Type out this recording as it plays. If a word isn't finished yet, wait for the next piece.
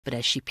But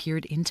as she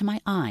peered into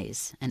my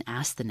eyes and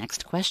asked the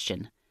next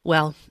question,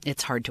 well,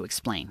 it's hard to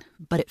explain,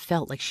 but it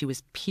felt like she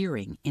was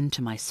peering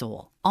into my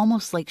soul,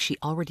 almost like she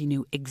already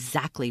knew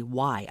exactly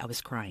why I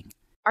was crying.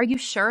 Are you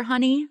sure,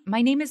 honey?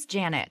 My name is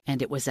Janet.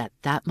 And it was at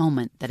that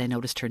moment that I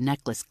noticed her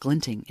necklace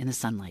glinting in the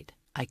sunlight.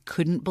 I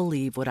couldn't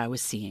believe what I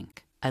was seeing.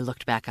 I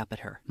looked back up at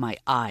her, my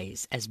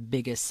eyes as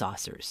big as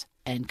saucers,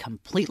 and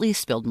completely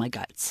spilled my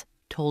guts.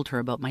 Told her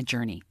about my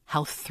journey,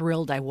 how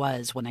thrilled I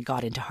was when I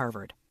got into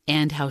Harvard,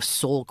 and how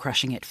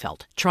soul-crushing it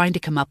felt, trying to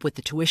come up with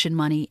the tuition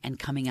money and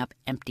coming up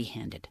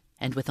empty-handed,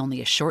 and with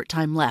only a short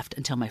time left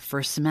until my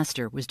first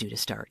semester was due to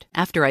start.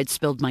 After I'd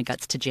spilled my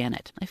guts to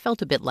Janet, I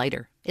felt a bit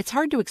lighter. It's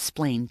hard to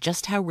explain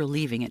just how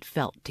relieving it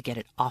felt to get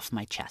it off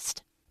my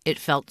chest. It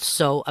felt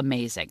so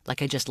amazing,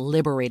 like I just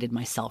liberated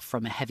myself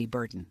from a heavy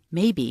burden.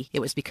 Maybe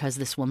it was because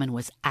this woman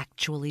was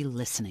actually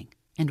listening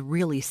and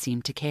really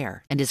seemed to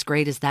care. And as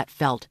great as that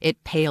felt,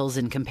 it pales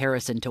in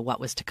comparison to what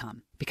was to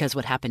come. Because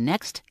what happened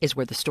next is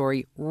where the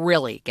story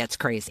really gets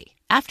crazy.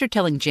 After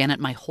telling Janet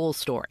my whole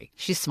story,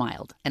 she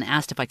smiled and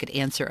asked if I could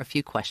answer a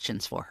few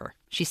questions for her.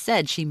 She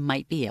said she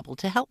might be able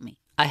to help me.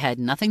 I had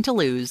nothing to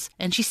lose,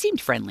 and she seemed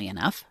friendly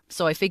enough,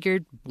 so I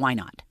figured, why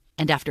not?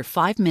 And after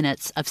 5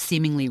 minutes of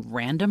seemingly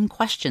random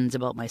questions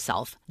about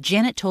myself,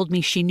 Janet told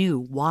me she knew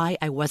why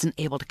I wasn't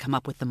able to come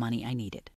up with the money I needed.